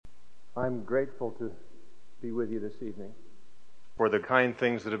I'm grateful to be with you this evening for the kind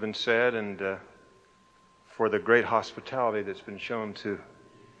things that have been said and for the great hospitality that's been shown to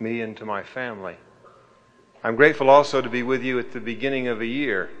me and to my family. I'm grateful also to be with you at the beginning of a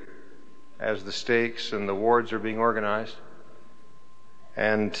year as the stakes and the wards are being organized,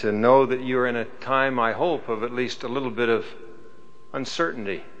 and to know that you're in a time, I hope, of at least a little bit of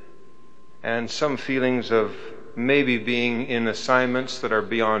uncertainty and some feelings of maybe being in assignments that are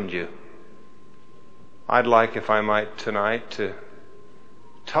beyond you. I'd like, if I might tonight, to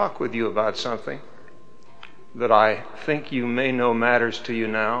talk with you about something that I think you may know matters to you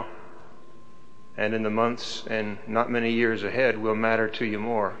now, and in the months and not many years ahead will matter to you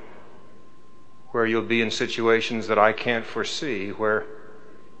more, where you'll be in situations that I can't foresee, where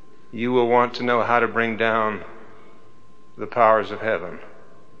you will want to know how to bring down the powers of heaven.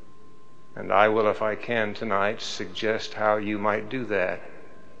 And I will, if I can tonight, suggest how you might do that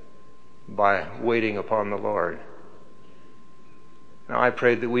by waiting upon the Lord. Now, I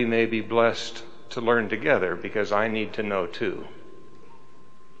pray that we may be blessed to learn together, because I need to know too.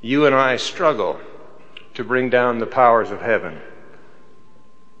 You and I struggle to bring down the powers of heaven.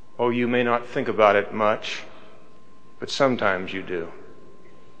 Oh, you may not think about it much, but sometimes you do.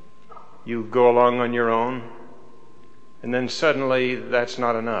 You go along on your own, and then suddenly that's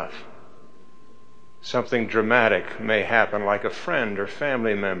not enough. Something dramatic may happen, like a friend or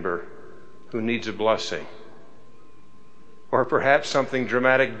family member who needs a blessing. Or perhaps something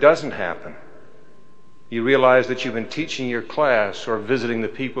dramatic doesn't happen. You realize that you've been teaching your class or visiting the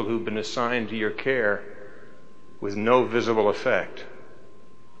people who've been assigned to your care with no visible effect.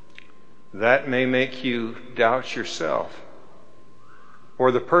 That may make you doubt yourself,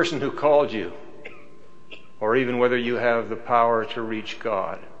 or the person who called you, or even whether you have the power to reach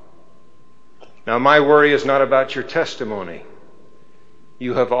God. Now, my worry is not about your testimony.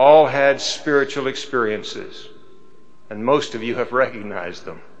 You have all had spiritual experiences, and most of you have recognized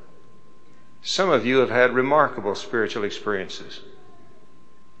them. Some of you have had remarkable spiritual experiences.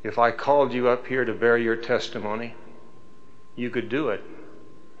 If I called you up here to bear your testimony, you could do it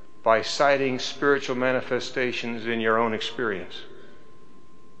by citing spiritual manifestations in your own experience.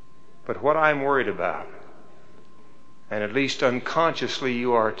 But what I'm worried about, and at least unconsciously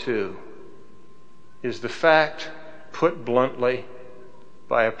you are too, is the fact, put bluntly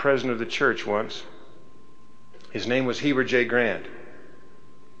by a president of the church once. His name was Heber J. Grant.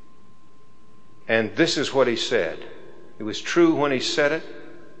 And this is what he said. It was true when he said it,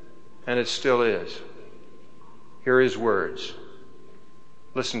 and it still is. Here are his words.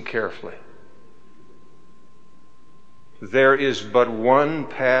 Listen carefully. There is but one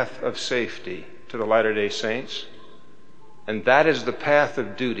path of safety to the Latter-day Saints, and that is the path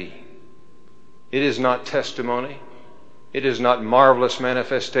of duty. It is not testimony. It is not marvelous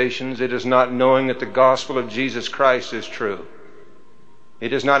manifestations. It is not knowing that the gospel of Jesus Christ is true.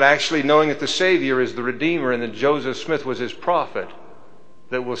 It is not actually knowing that the Savior is the Redeemer and that Joseph Smith was his prophet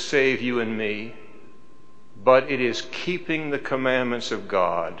that will save you and me. But it is keeping the commandments of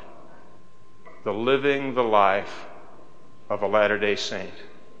God, the living the life of a Latter-day Saint.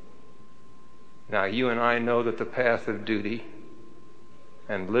 Now, you and I know that the path of duty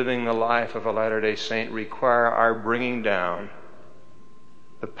and living the life of a Latter-day Saint require our bringing down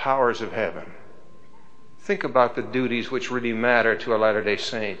the powers of heaven. Think about the duties which really matter to a Latter-day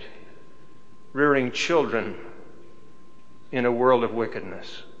Saint. Rearing children in a world of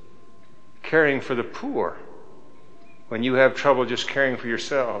wickedness. Caring for the poor when you have trouble just caring for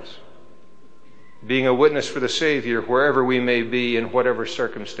yourselves. Being a witness for the Savior wherever we may be in whatever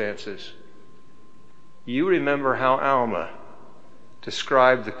circumstances. You remember how Alma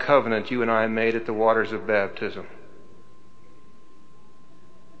described the covenant you and I made at the waters of baptism.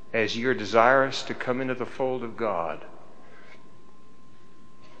 As you're desirous to come into the fold of God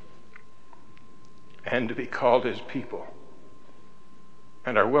and to be called His people,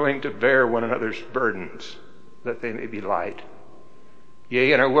 and are willing to bear one another's burdens, that they may be light.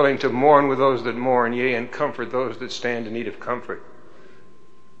 Yea, and are willing to mourn with those that mourn, yea, and comfort those that stand in need of comfort,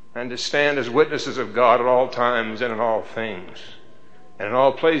 and to stand as witnesses of God at all times and in all things, and in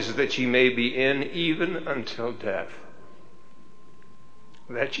all places that ye may be in, even until death,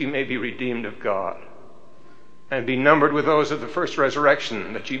 that ye may be redeemed of God, and be numbered with those of the first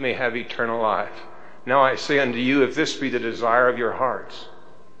resurrection, that ye may have eternal life. Now I say unto you, if this be the desire of your hearts,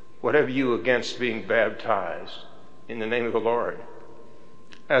 what have you against being baptized in the name of the Lord,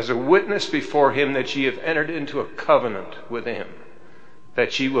 as a witness before Him that ye have entered into a covenant with Him,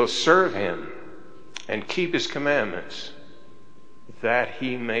 that ye will serve Him and keep His commandments, that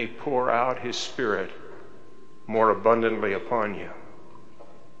He may pour out His Spirit more abundantly upon you.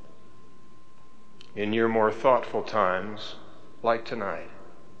 in your more thoughtful times, like tonight,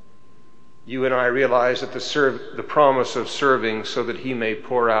 you and I realize that the promise of serving so that He may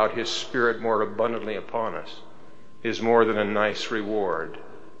pour out His Spirit more abundantly upon us is more than a nice reward.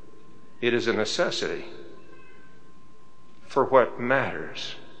 It is a necessity for what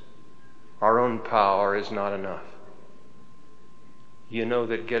matters. Our own power is not enough. You know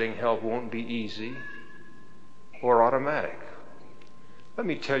that getting help won't be easy or automatic. Let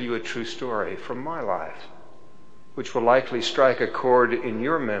me tell you a true story from my life, which will likely strike a chord in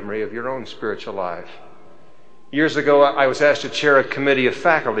your memory of your own spiritual life. Years ago, I was asked to chair a committee of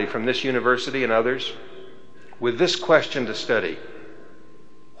faculty from this university and others with this question to study: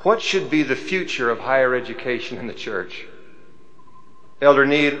 what should be the future of higher education in the church? Elder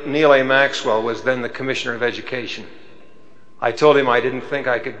Neil A. Maxwell was then the Commissioner of Education. I told him I didn't think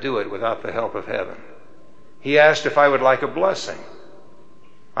I could do it without the help of heaven. He asked if I would like a blessing.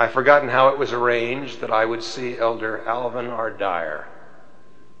 I've forgotten how it was arranged that I would see Elder Alvin R. Dyer.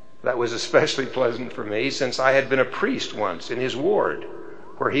 That was especially pleasant for me, since I had been a priest once in his ward,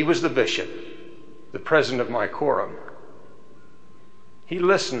 where he was the bishop, the president of my quorum. He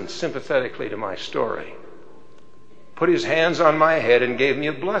listened sympathetically to my story, put his hands on my head, and gave me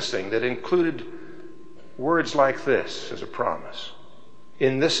a blessing that included words like this as a promise: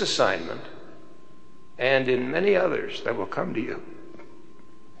 in this assignment and in many others that will come to you,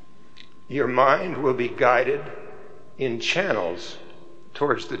 your mind will be guided in channels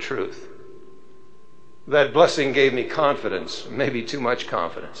towards the truth. That blessing gave me confidence, maybe too much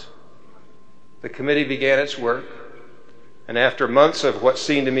confidence. The committee began its work, and after months of what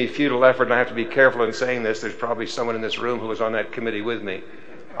seemed to me futile effort, and I have to be careful in saying this, there's probably someone in this room who was on that committee with me.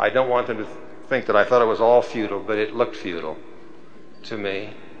 I don't want them to think that I thought it was all futile, but it looked futile to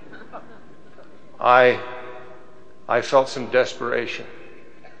me. I felt some desperation,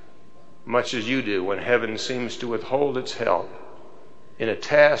 much as you do when heaven seems to withhold its help in a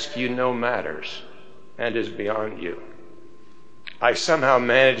task you know matters and is beyond you. I somehow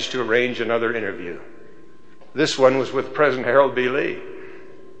managed to arrange another interview. This one was with President Harold B. Lee.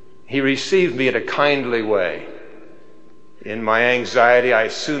 He received me in a kindly way. In my anxiety, I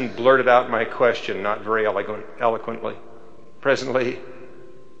soon blurted out my question, not very eloquently. President Lee,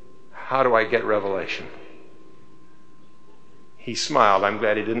 how do I get revelation? He smiled. I'm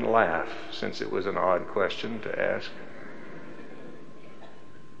glad he didn't laugh, since it was an odd question to ask.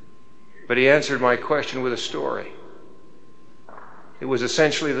 But he answered my question with a story. It was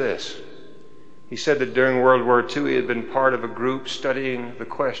essentially this. He said that during World War II he had been part of a group studying the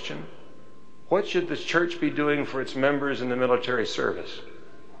question, what should the church be doing for its members in the military service?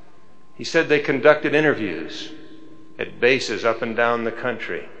 He said they conducted interviews at bases up and down the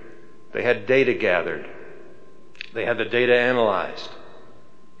country. They had data gathered. They had the data analyzed.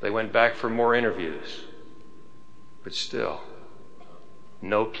 They went back for more interviews. But still,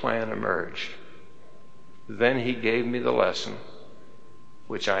 no plan emerged. Then he gave me the lesson,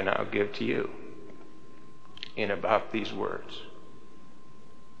 which I now give to you, in about these words.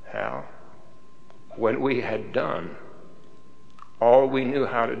 Hal, when we had done all we knew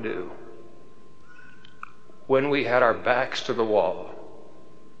how to do, when we had our backs to the wall,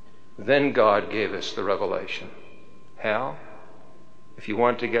 then God gave us the revelation. Hal, if you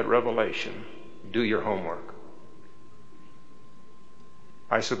want to get revelation, do your homework.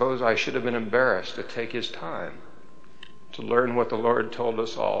 I suppose I should have been embarrassed to take his time to learn what the Lord told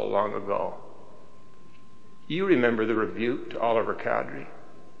us all long ago. You remember the rebuke to Oliver Cowdery,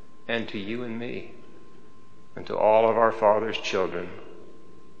 and to you and me, and to all of our Father's children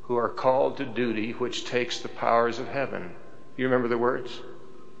who are called to duty which takes the powers of heaven. You remember the words?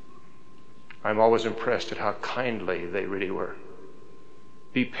 I'm always impressed at how kindly they really were.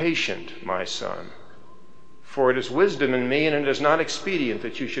 Be patient, my son, for it is wisdom in me, and it is not expedient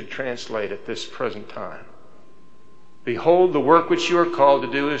that you should translate at this present time. Behold, the work which you are called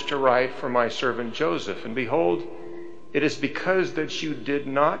to do is to write for my servant Joseph. And behold, it is because that you did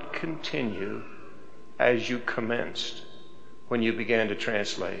not continue as you commenced when you began to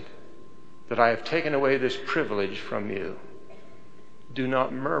translate, that I have taken away this privilege from you. Do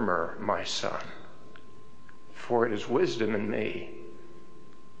not murmur, my son, for it is wisdom in me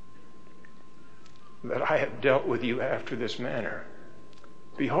that I have dealt with you after this manner.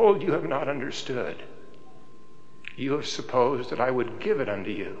 Behold, you have not understood. You have supposed that I would give it unto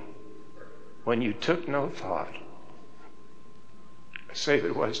you when you took no thought, save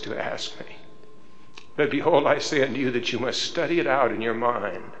it was to ask me. But behold, I say unto you that you must study it out in your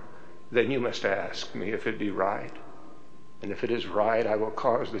mind. Then you must ask me if it be right. And if it is right, I will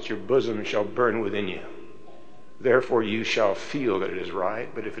cause that your bosom shall burn within you. Therefore you shall feel that it is right,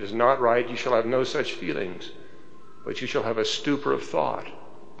 but if it is not right, you shall have no such feelings. But you shall have a stupor of thought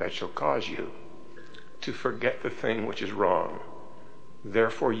that shall cause you to forget the thing which is wrong.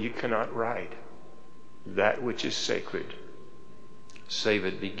 Therefore you cannot write that which is sacred, save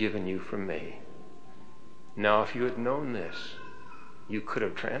it be given you from me. Now if you had known this, you could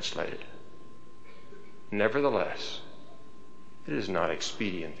have translated. Nevertheless, it is not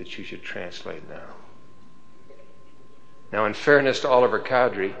expedient that you should translate now. Now, in fairness to Oliver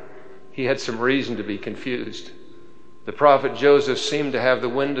Cowdery, he had some reason to be confused. The prophet Joseph seemed to have the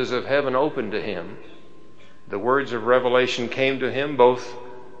windows of heaven open to him. The words of revelation came to him both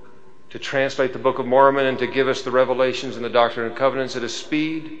to translate the Book of Mormon and to give us the revelations in the Doctrine and Covenants at a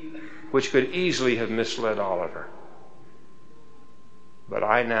speed which could easily have misled Oliver. But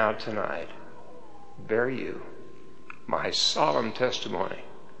I now tonight bear you my solemn testimony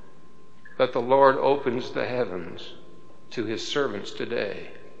that the Lord opens the heavens to his servants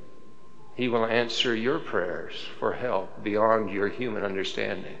today. He will answer your prayers for help beyond your human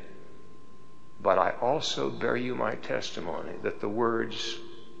understanding. But I also bear you my testimony that the words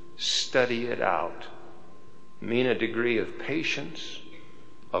 "study it out" mean a degree of patience,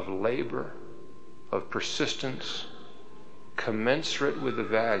 of labor, of persistence, commensurate with the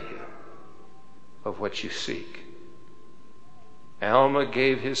value of what you seek. Alma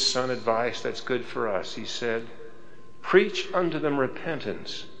gave his son advice that's good for us. He said, "Preach unto them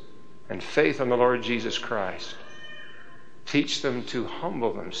repentance and faith on the Lord Jesus Christ. Teach them to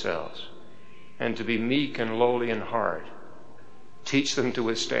humble themselves and to be meek and lowly in heart. Teach them to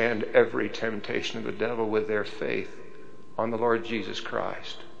withstand every temptation of the devil with their faith on the Lord Jesus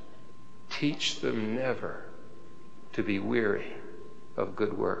Christ. Teach them never to be weary of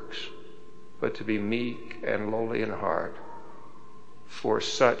good works, but to be meek and lowly in heart, for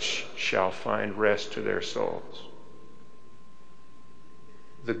such shall find rest to their souls."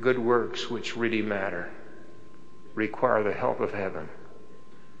 The good works which really matter require the help of heaven.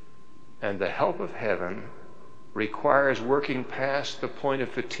 And the help of heaven requires working past the point of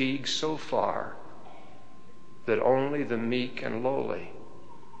fatigue so far that only the meek and lowly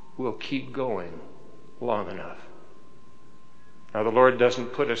will keep going long enough. Now, the Lord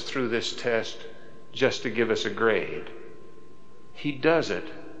doesn't put us through this test just to give us a grade. He does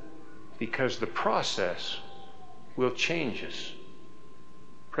it because the process will change us.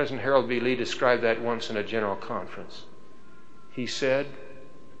 President Harold B. Lee described that once in a general conference. He said,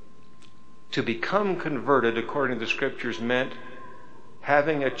 to become converted, according to the Scriptures, meant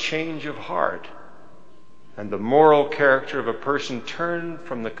having a change of heart and the moral character of a person turned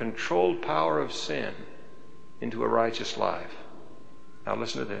from the controlled power of sin into a righteous life. Now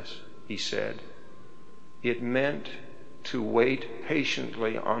listen to this. He said, it meant to wait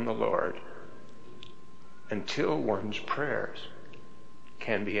patiently on the Lord until one's prayers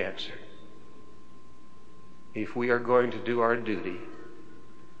can be answered. If we are going to do our duty,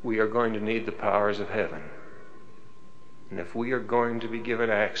 we are going to need the powers of heaven. And if we are going to be given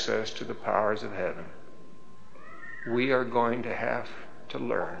access to the powers of heaven, we are going to have to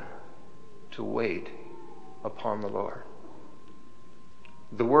learn to wait upon the Lord.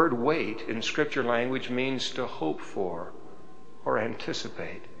 The word wait in Scripture language means to hope for or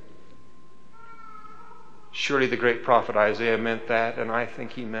anticipate. Surely the great prophet Isaiah meant that, and I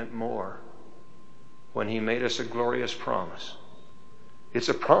think he meant more when he made us a glorious promise. It's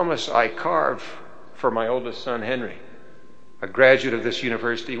a promise I carved for my oldest son, Henry, a graduate of this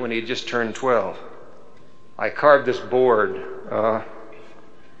university when he had just turned 12. I carved this board.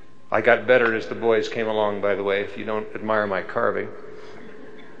 I got better as the boys came along, by the way, if you don't admire my carving.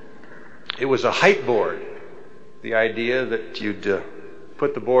 It was a height board. The idea that you'd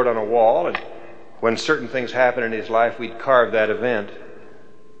put the board on a wall, and when certain things happened in his life, we'd carve that event.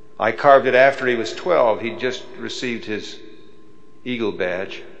 I carved it after he was 12. He'd just received his Eagle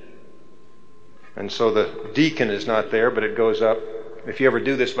badge. And so the deacon is not there, but it goes up. If you ever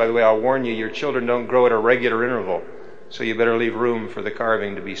do this, by the way, I'll warn you, your children don't grow at a regular interval. So you better leave room for the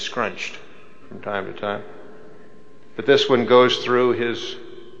carving to be scrunched from time to time. But this one goes through his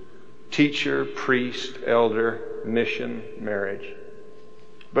teacher, priest, elder, mission, marriage.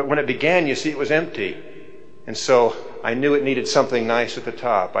 But when it began, you see, it was empty. And so I knew it needed something nice at the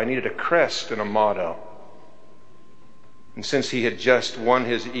top. I needed a crest and a motto. And since he had just won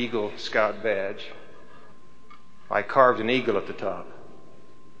his Eagle Scout badge, I carved an eagle at the top.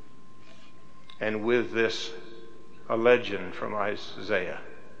 And with this, a legend from Isaiah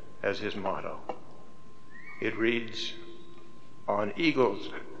as his motto. It reads, on eagle's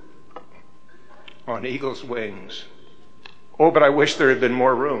wings. Oh, but I wish there had been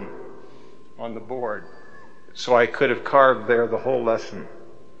more room on the board. so I could have carved there the whole lesson.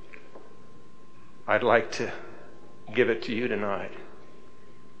 I'd like to give it to you tonight.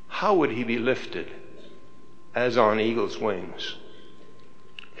 How would he be lifted as on eagle's wings?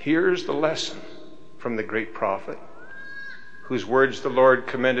 Here's the lesson from the great prophet, whose words the Lord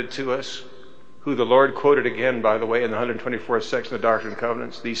commended to us, who the Lord quoted again, by the way, in the 124th section of the Doctrine and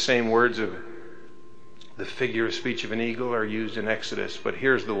Covenants. These same words of the figure of speech of an eagle are used in Exodus, but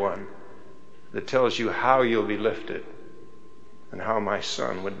here's the one that tells you how you'll be lifted and how my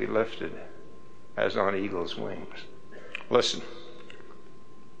son would be lifted as on eagle's wings. Listen,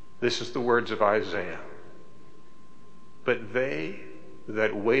 this is the words of Isaiah. But they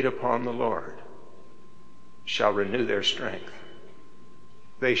that wait upon the Lord shall renew their strength.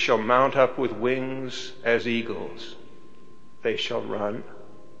 They shall mount up with wings as eagles. They shall run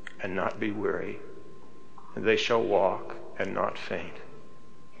and not be weary, and they shall walk and not faint.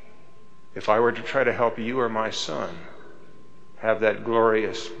 If I were to try to help you or my son have that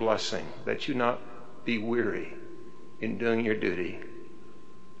glorious blessing that you not be weary in doing your duty,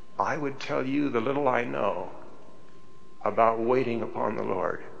 I would tell you the little I know about waiting upon the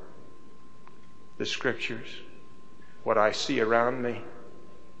Lord. The scriptures, what I see around me,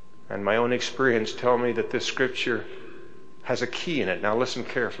 and my own experience tell me that this scripture has a key in it. Now listen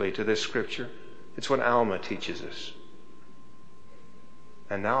carefully to this scripture. It's what Alma teaches us.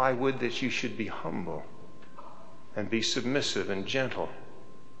 And now I would that you should be humble and be submissive and gentle,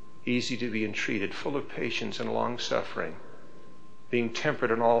 easy to be entreated, full of patience and long-suffering, being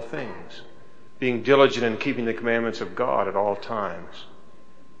temperate in all things, being diligent in keeping the commandments of God at all times,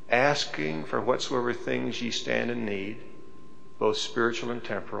 asking for whatsoever things ye stand in need, both spiritual and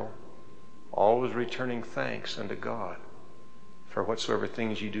temporal, always returning thanks unto God for whatsoever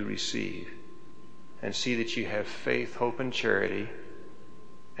things ye do receive, and see that ye have faith, hope, and charity,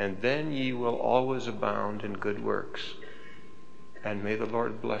 and then ye will always abound in good works. And may the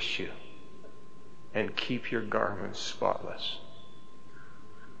Lord bless you and keep your garments spotless.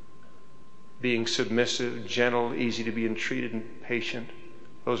 Being submissive, gentle, easy to be entreated, and patient,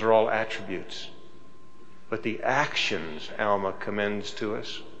 those are all attributes. But the actions Alma commends to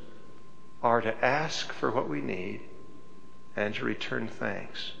us are to ask for what we need and to return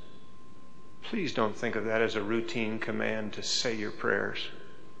thanks. Please don't think of that as a routine command to say your prayers.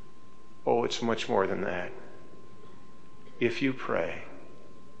 Oh, it's much more than that. If you pray,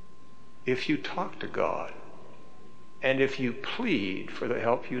 if you talk to God, and if you plead for the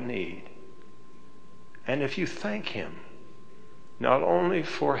help you need, and if you thank Him, not only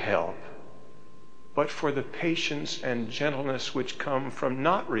for help, but for the patience and gentleness which come from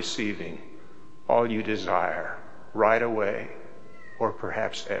not receiving all you desire right away, or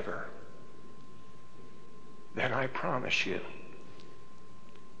perhaps ever, then I promise you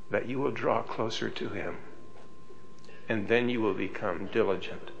that you will draw closer to Him, and then you will become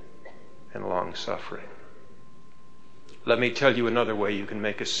diligent and long-suffering. Let me tell you another way you can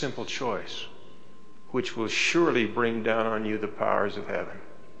make a simple choice, which will surely bring down on you the powers of heaven.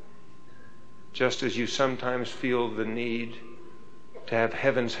 Just as you sometimes feel the need to have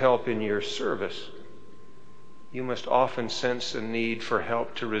heaven's help in your service, you must often sense a need for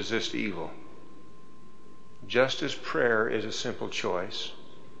help to resist evil. Just as prayer is a simple choice,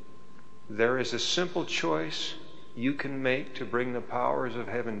 there is a simple choice you can make to bring the powers of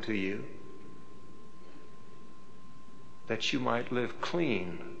heaven to you, that you might live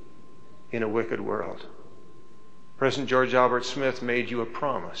clean in a wicked world. President George Albert Smith made you a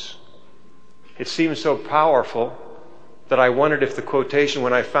promise. It seemed so powerful that I wondered if the quotation,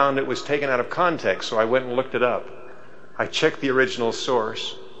 when I found it, was taken out of context, so I went and looked it up. I checked the original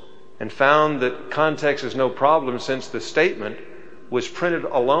source and found that context is no problem, since the statement was printed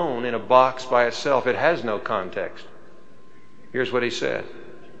alone in a box by itself. It has no context. Here's what he said.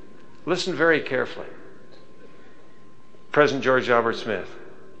 Listen very carefully. President George Albert Smith,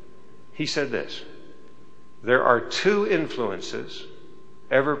 he said this: there are two influences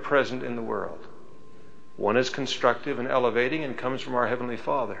ever present in the world. One is constructive and elevating and comes from our Heavenly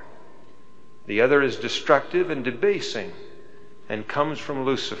Father. The other is destructive and debasing and comes from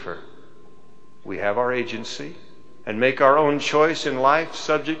Lucifer. We have our agency and make our own choice in life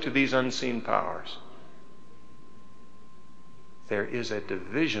subject to these unseen powers. There is a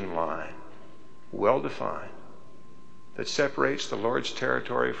division line, well defined, that separates the Lord's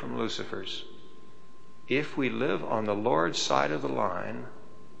territory from Lucifer's. If we live on the Lord's side of the line,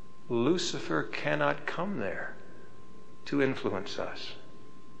 Lucifer cannot come there to influence us.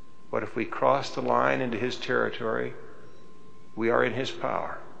 But if we cross the line into his territory, we are in his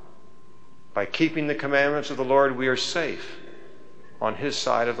power. By keeping the commandments of the Lord, we are safe on his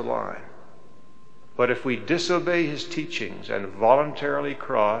side of the line. But if we disobey his teachings and voluntarily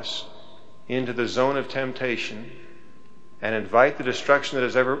cross into the zone of temptation and invite the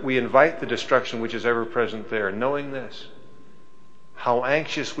destruction we invite the destruction which is ever present there, knowing this, how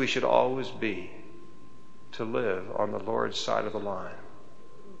anxious we should always be to live on the Lord's side of the line.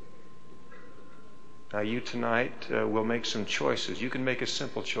 Now you tonight will make some choices. You can make a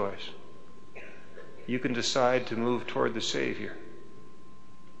simple choice. You can decide to move toward the Savior.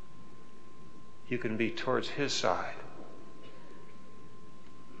 You can be towards his side.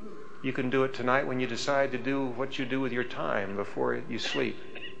 You can do it tonight when you decide to do what you do with your time before you sleep.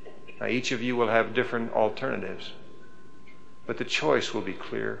 Now each of you will have different alternatives, but the choice will be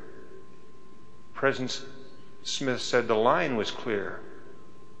clear. President Smith said the line was clear.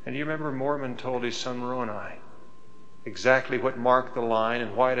 And you remember Mormon told his son Moroni exactly what marked the line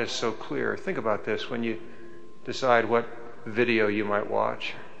and why it is so clear. Think about this when you decide what video you might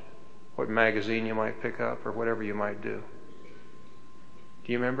watch, what magazine you might pick up, or whatever you might do.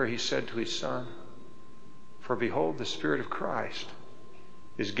 Do you remember he said to his son, "For behold, the Spirit of Christ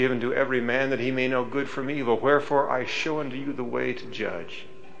is given to every man that he may know good from evil. Wherefore I show unto you the way to judge.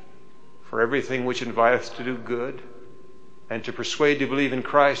 For everything which inviteth to do good and to persuade to believe in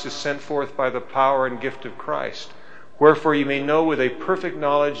Christ is sent forth by the power and gift of Christ. Wherefore you may know with a perfect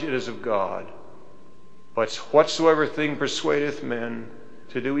knowledge it is of God. But whatsoever thing persuadeth men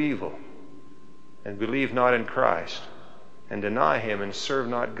to do evil, and believe not in Christ, and deny him, and serve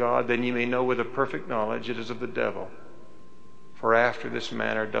not God, then ye may know with a perfect knowledge it is of the devil. For after this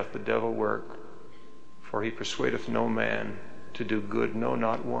manner doth the devil work, for he persuadeth no man to do good, no,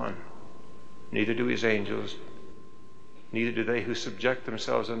 not one. Neither do his angels, neither do they who subject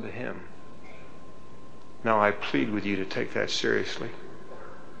themselves unto him." Now I plead with you to take that seriously.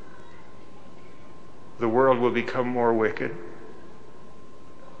 The world will become more wicked.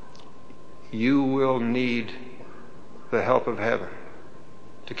 You will need the help of heaven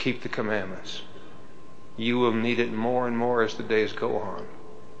to keep the commandments. You will need it more and more as the days go on.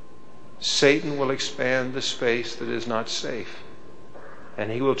 Satan will expand the space that is not safe.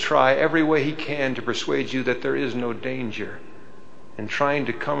 And he will try every way he can to persuade you that there is no danger. And trying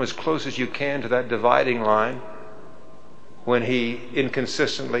to come as close as you can to that dividing line when he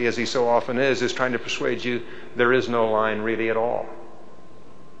inconsistently, as he so often is trying to persuade you there is no line really at all.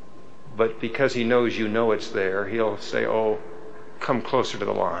 But because he knows you know it's there, he'll say, "Oh, come closer to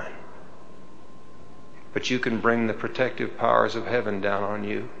the line." But you can bring the protective powers of heaven down on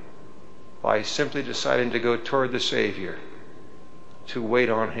you by simply deciding to go toward the Savior, to wait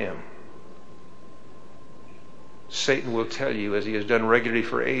on him. Satan will tell you, as he has done regularly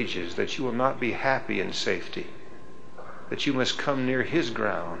for ages, that you will not be happy in safety, that you must come near his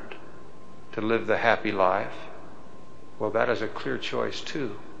ground to live the happy life. Well, that is a clear choice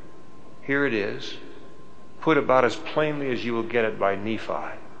too. Here it is, put about as plainly as you will get it by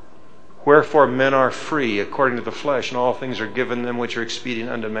Nephi. "Wherefore men are free according to the flesh, and all things are given them which are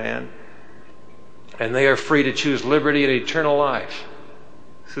expedient unto man. And they are free to choose liberty and eternal life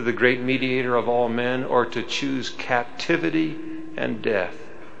through the great mediator of all men, or to choose captivity and death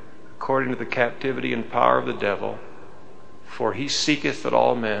according to the captivity and power of the devil. For he seeketh that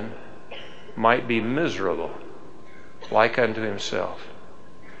all men might be miserable like unto himself."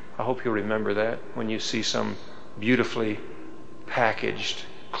 I hope you'll remember that when you see some beautifully packaged,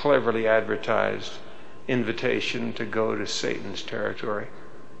 cleverly advertised invitation to go to Satan's territory.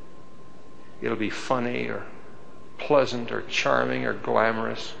 It'll be funny or pleasant or charming or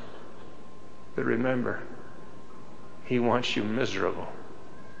glamorous. But remember, he wants you miserable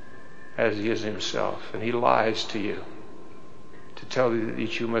as he is himself. And he lies to you to tell you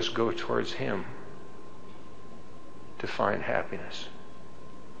that you must go towards him to find happiness.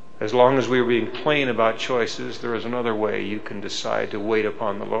 As long as we are being plain about choices, there is another way you can decide to wait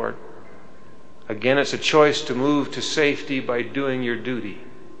upon the Lord. Again, it's a choice to move to safety by doing your duty.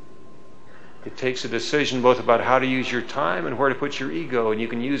 It takes a decision both about how to use your time and where to put your ego, and you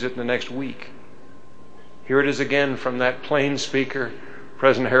can use it in the next week. Here it is again from that plain speaker,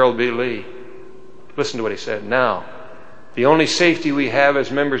 President Harold B. Lee. Listen to what he said. "Now, the only safety we have as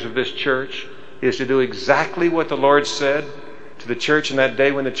members of this church is to do exactly what the Lord said to the church in that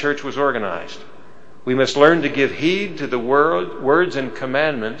day when the church was organized. We must learn to give heed to the words and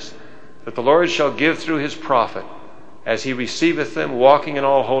commandments that the Lord shall give through his prophet, as he receiveth them, walking in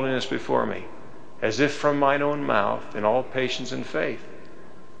all holiness before me, as if from mine own mouth, in all patience and faith.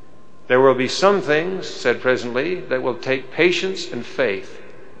 There will be some things," said President Lee, "that will take patience and faith.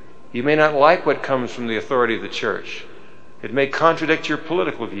 You may not like what comes from the authority of the church. It may contradict your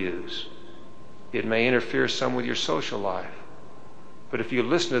political views. It may interfere some with your social life. But if you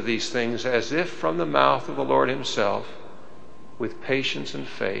listen to these things as if from the mouth of the Lord himself, with patience and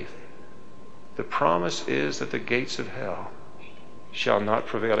faith, the promise is that the gates of hell shall not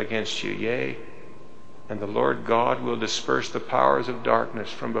prevail against you. Yea, and the Lord God will disperse the powers of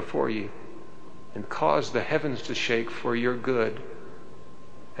darkness from before you and cause the heavens to shake for your good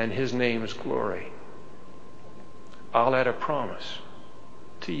and his name's glory. I'll add a promise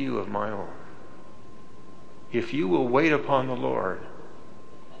to you of my own. If you will wait upon the Lord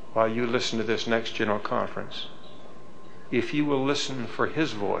while you listen to this next general conference, if you will listen for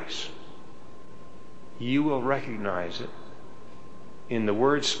his voice, you will recognize it in the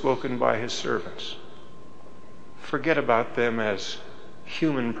words spoken by his servants. Forget about them as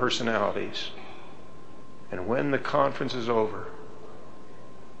human personalities. And when the conference is over,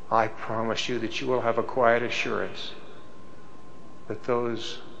 I promise you that you will have a quiet assurance that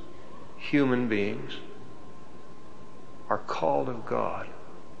those human beings are called of God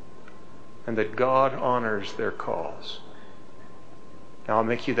and that God honors their calls. Now, I'll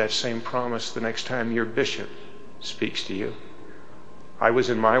make you that same promise the next time your bishop speaks to you. I was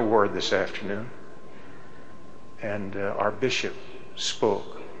in my ward this afternoon, and our bishop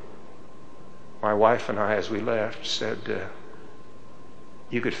spoke. My wife and I, as we left, said,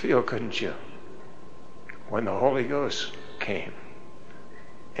 you could feel, couldn't you, when the Holy Ghost came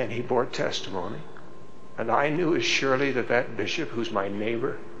and he bore testimony. And I knew as surely that that bishop, who's my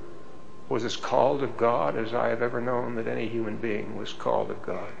neighbor, was as called of God as I have ever known that any human being was called of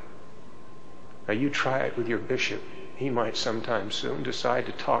God. Now you try it with your bishop. He might sometime soon decide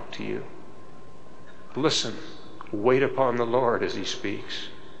to talk to you. Listen, wait upon the Lord as he speaks.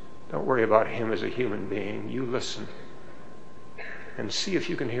 Don't worry about him as a human being. You listen and see if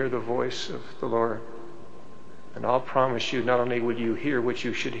you can hear the voice of the Lord. And I'll promise you, not only will you hear what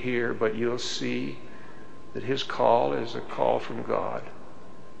you should hear, but you'll see that his call is a call from God.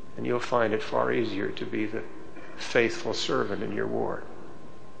 And you'll find it far easier to be the faithful servant in your ward.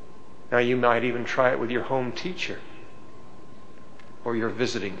 Now you might even try it with your home teacher or your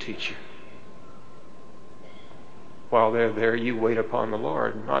visiting teacher. While they're there, you wait upon the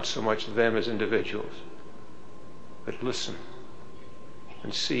Lord, not so much them as individuals, but listen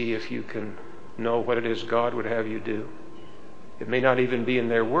and see if you can know what it is God would have you do. It may not even be in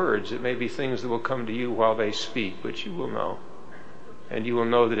their words. It may be things that will come to you while they speak, but you will know. And you will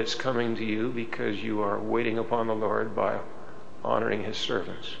know that it's coming to you because you are waiting upon the Lord by honoring his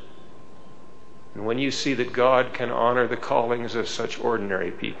servants. And when you see that God can honor the callings of such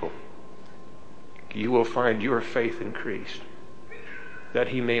ordinary people, you will find your faith increased, that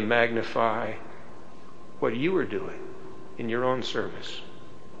he may magnify what you are doing in your own service.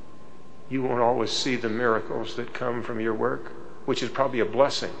 You won't always see the miracles that come from your work, which is probably a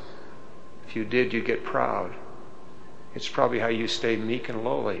blessing. If you did, you'd get proud. It's probably how you stay meek and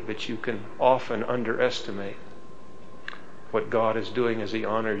lowly, but you can often underestimate what God is doing as he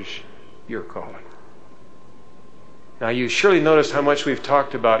honors your calling. Now, you surely noticed how much we've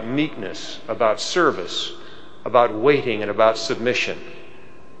talked about meekness, about service, about waiting, and about submission.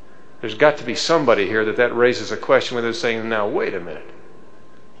 There's got to be somebody here that raises a question where they're saying, now, wait a minute.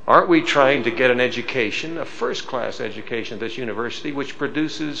 Aren't we trying to get an education, a first-class education at this university, which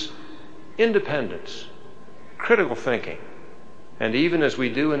produces independence, critical thinking, and even as we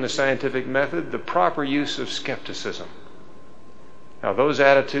do in the scientific method, the proper use of skepticism? Now, those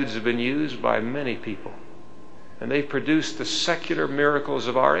attitudes have been used by many people, and they've produced the secular miracles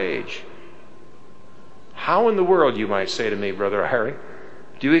of our age. How in the world, you might say to me, Brother Harry,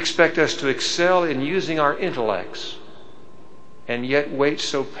 do you expect us to excel in using our intellects and yet wait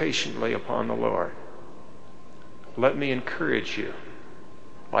so patiently upon the Lord? Let me encourage you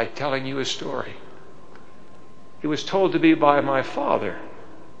by telling you a story. It was told to me by my father,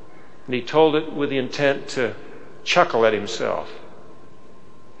 and he told it with the intent to chuckle at himself.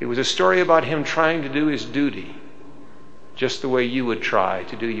 It was a story about him trying to do his duty, just the way you would try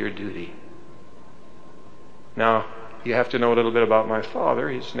to do your duty. Now, you have to know a little bit about my father.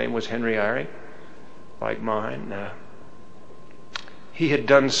 His name was Henry Eyring, like mine. He had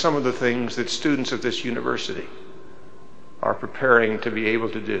done some of the things that students of this university are preparing to be able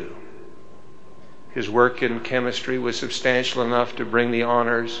to do. His work in chemistry was substantial enough to bring the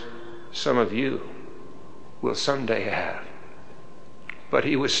honors some of you will someday have. But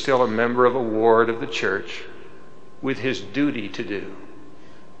he was still a member of a ward of the church with his duty to do.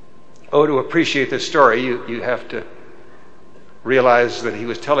 Oh, to appreciate this story, you have to realize that he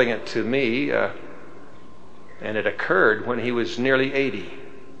was telling it to me, and it occurred when he was nearly 80.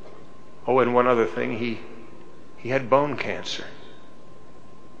 Oh, and one other thing, he had bone cancer.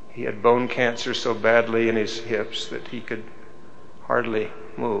 He had bone cancer so badly in his hips that he could hardly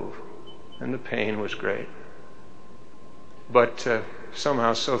move, and the pain was great. But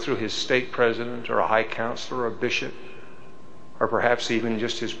somehow, so through his stake president or a high counselor or a bishop, or perhaps even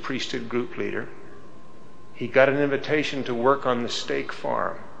just his priesthood group leader, he got an invitation to work on the stake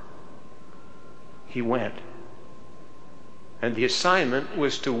farm. He went. And the assignment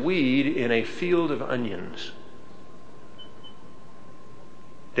was to weed in a field of onions.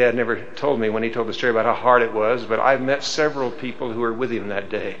 Dad never told me when he told the story about how hard it was, but I've met several people who were with him that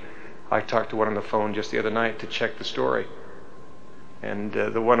day. I talked to one on the phone just the other night to check the story. And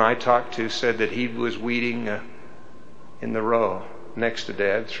the one I talked to said that he was weeding in the row next to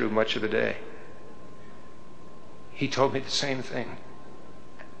Dad through much of the day. He told me the same thing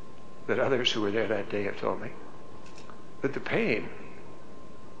that others who were there that day have told me. But the pain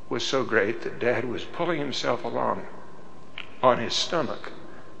was so great that Dad was pulling himself along on his stomach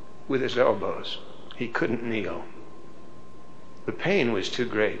with his elbows. He couldn't kneel. The pain was too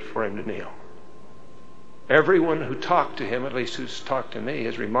great for him to kneel. Everyone who talked to him, at least who's talked to me,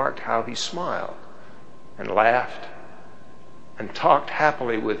 has remarked how he smiled and laughed and talked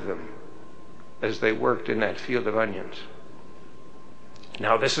happily with them as they worked in that field of onions.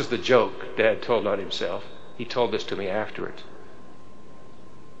 Now, this is the joke Dad told on himself. He told this to me afterwards.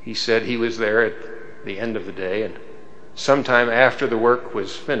 He said he was there at the end of the day, and sometime after the work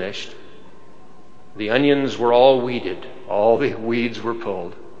was finished, the onions were all weeded. All the weeds were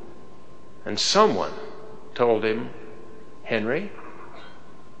pulled. And someone told him, "Henry,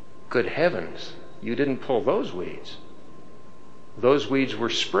 good heavens, you didn't pull those weeds. Those weeds were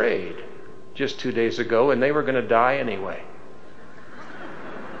sprayed just 2 days ago, and they were going to die anyway."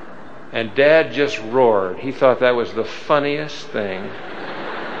 And Dad just roared. He thought that was the funniest thing.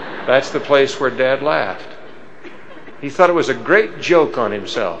 That's the place where Dad laughed. He thought it was a great joke on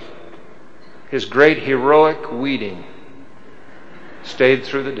himself. His great heroic weeding stayed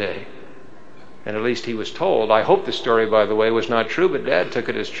through the day. And at least he was told. I hope the story, by the way, was not true, but Dad took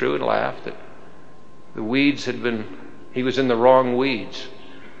it as true and laughed that the weeds he was in the wrong weeds.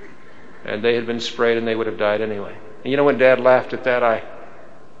 And they had been sprayed and they would have died anyway. And you know, when Dad laughed at that,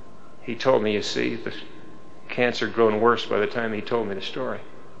 he told me, you see, the cancer had grown worse by the time he told me the story.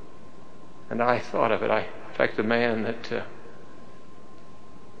 And I thought of it. In fact, the man that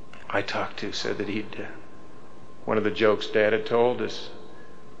I talked to said that one of the jokes Dad had told is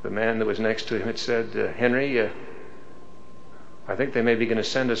the man that was next to him had said, "Henry, I think they may be going to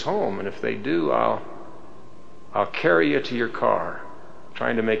send us home, and if they do, I'll carry you to your car."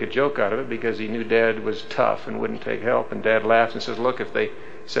 Trying to make a joke out of it because he knew Dad was tough and wouldn't take help. And Dad laughed and says, "Look, if they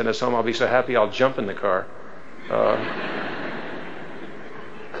send us home, I'll be so happy I'll jump in the car."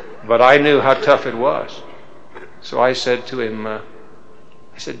 But I knew how tough it was. So I said to him,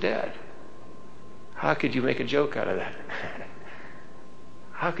 "Dad, how could you make a joke out of that?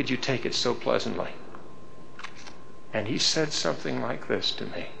 How could you take it so pleasantly?" And he said something like this to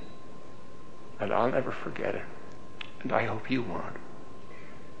me, and I'll never forget it, and I hope you won't.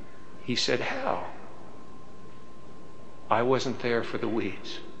 He said, "Hal, I wasn't there for the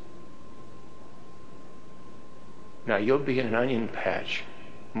weeds. Now, you'll be in an onion patch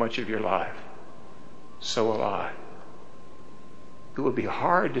much of your life. So will I. It will be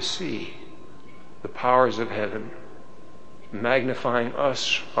hard to see the powers of heaven magnifying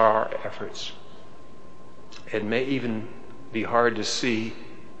us, our efforts. It may even be hard to see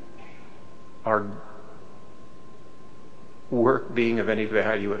our work being of any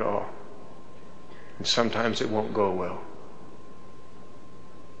value at all. And sometimes it won't go well.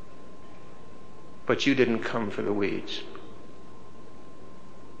 But you didn't come for the weeds.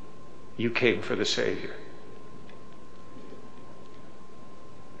 You came for the Savior.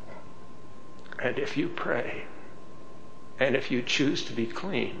 And if you pray, and if you choose to be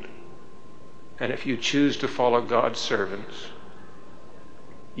clean, and if you choose to follow God's servants,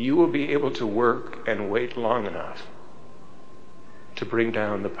 you will be able to work and wait long enough to bring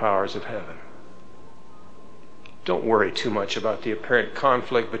down the powers of heaven. Don't worry too much about the apparent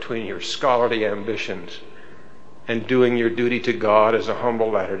conflict between your scholarly ambitions and doing your duty to God as a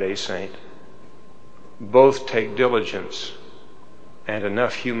humble Latter-day Saint. Both take diligence and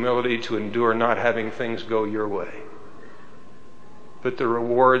enough humility to endure not having things go your way. But the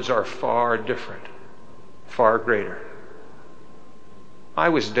rewards are far different, far greater. I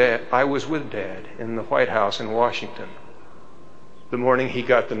was with Dad in the White House in Washington the morning he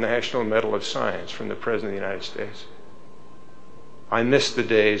got the National Medal of Science from the President of the United States. I missed the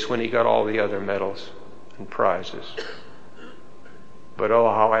days when he got all the other medals and prizes. But oh,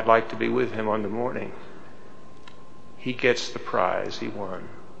 how I'd like to be with him on the morning he gets the prize he won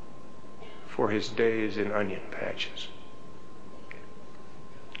for his days in onion patches.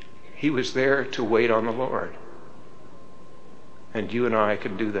 He was there to wait on the Lord. And you and I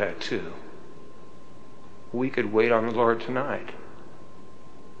could do that too. We could wait on the Lord tonight.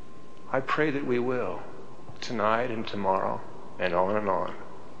 I pray that we will, tonight and tomorrow, and on and on.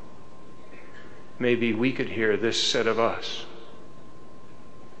 Maybe we could hear this said of us.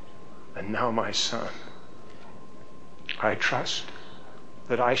 And now, my son, I trust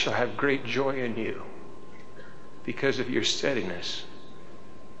that I shall have great joy in you because of your steadiness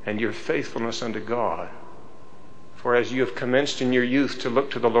and your faithfulness unto God. For as you have commenced in your youth to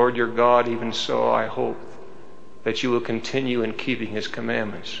look to the Lord your God, even so I hope that you will continue in keeping his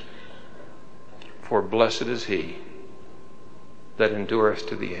commandments. For blessed is he that endureth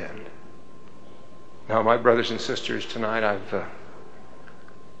to the end. Now, my brothers and sisters, tonight I've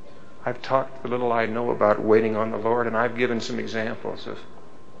talked the little I know about waiting on the Lord, and I've given some examples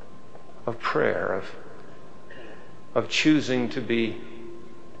of prayer, of choosing to be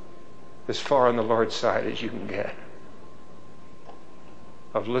as far on the Lord's side as you can get,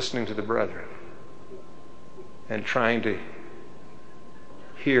 of listening to the brethren and trying to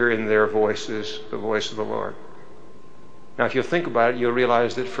hear in their voices the voice of the Lord. Now, if you'll think about it, you'll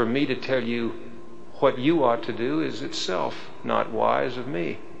realize that for me to tell you what you ought to do is itself not wise of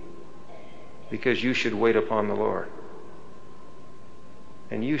me, because you should wait upon the Lord.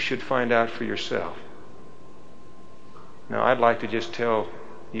 And you should find out for yourself. Now, I'd like to just tell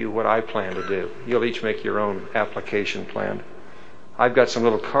you what I plan to do. You'll each make your own application plan. I've got some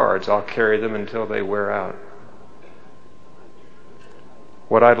little cards. I'll carry them until they wear out.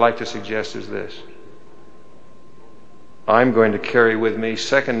 What I'd like to suggest is this. I'm going to carry with me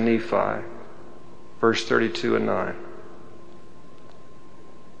 2 Nephi, verse 32 and 9.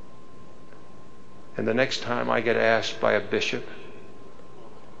 And the next time I get asked by a bishop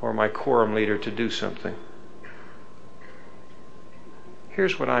or my quorum leader to do something,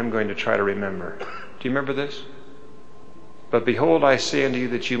 here's what I'm going to try to remember. Do you remember this? But behold, I say unto you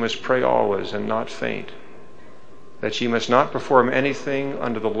that you must pray always and not faint, that ye must not perform anything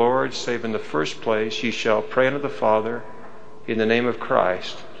unto the Lord, save in the first place ye shall pray unto the Father in the name of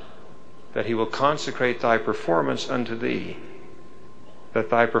Christ, that he will consecrate thy performance unto thee, that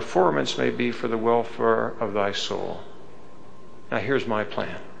thy performance may be for the welfare of thy soul. Now here's my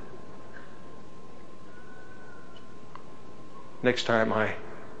plan. Next time I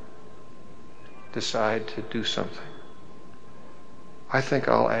decide to do something, I think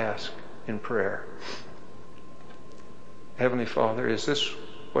I'll ask in prayer, Heavenly Father, is this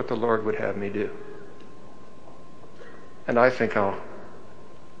what the Lord would have me do? And I think I'll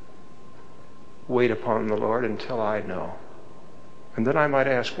wait upon the Lord until I know. And then I might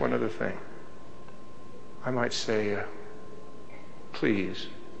ask one other thing. I might say, please,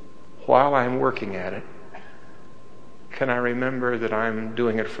 while I'm working at it, can I remember that I'm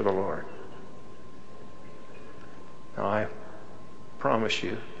doing it for the Lord? Now, I promise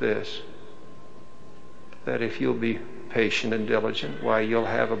you this, that if you'll be patient and diligent, why, you'll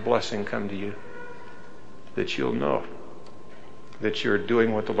have a blessing come to you, that you'll know that you're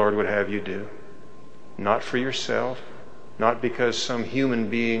doing what the Lord would have you do. Not for yourself, not because some human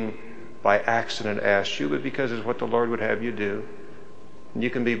being by accident asked you, but because it's what the Lord would have you do. And you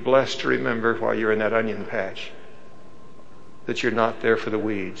can be blessed to remember while you're in that onion patch that you're not there for the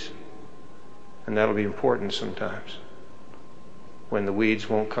weeds. And that'll be important sometimes, when the weeds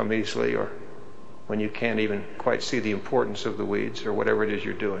won't come easily, or when you can't even quite see the importance of the weeds, or whatever it is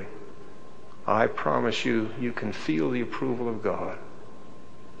you're doing. I promise you, you can feel the approval of God.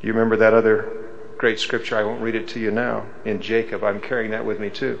 Do you remember that other great scripture? I won't read it to you now. In Jacob, I'm carrying that with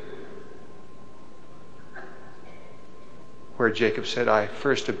me too, where Jacob said, I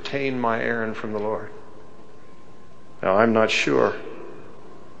first obtained my errand from the Lord. Now, I'm not sure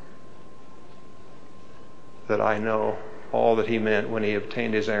that I know all that he meant when he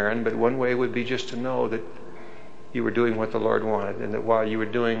obtained his errand, but one way would be just to know that you were doing what the Lord wanted, and that while you were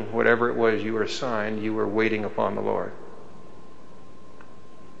doing whatever it was you were assigned, you were waiting upon the Lord.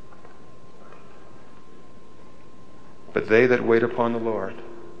 But they that wait upon the Lord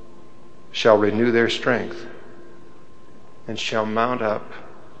shall renew their strength, and shall mount up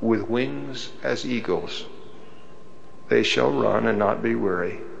with wings as eagles. They shall run and not be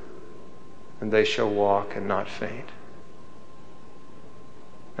weary, and they shall walk and not faint.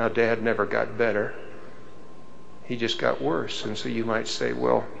 Now, Dad never got better. He just got worse. And so you might say,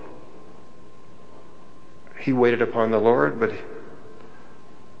 well, he waited upon the Lord, but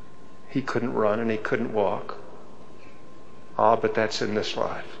he couldn't run and he couldn't walk. Ah, but that's in this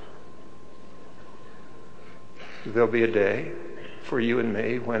life. There'll be a day for you and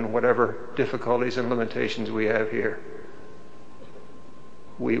me when whatever difficulties and limitations we have here,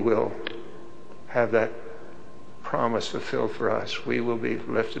 we will have that promise fulfilled for us. We will be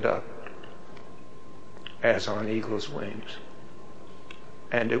lifted up as on eagle's wings.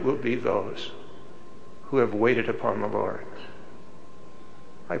 And it will be those who have waited upon the Lord.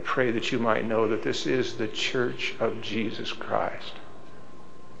 I pray that you might know that this is the church of Jesus Christ.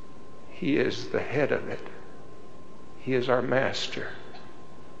 He is the head of it. He is our master.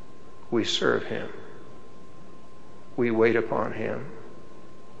 We serve him. We wait upon him.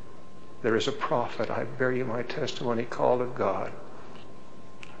 There is a prophet, I bear you my testimony, called of God.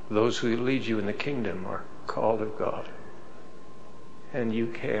 Those who lead you in the kingdom are called of God. And you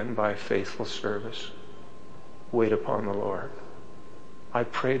can, by faithful service, wait upon the Lord. I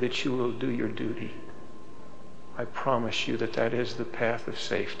pray that you will do your duty. I promise you that that is the path of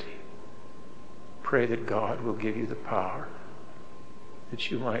safety. Pray that God will give you the power, that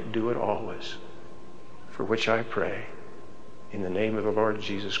you might do it always, for which I pray. In the name of the Lord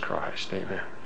Jesus Christ, amen.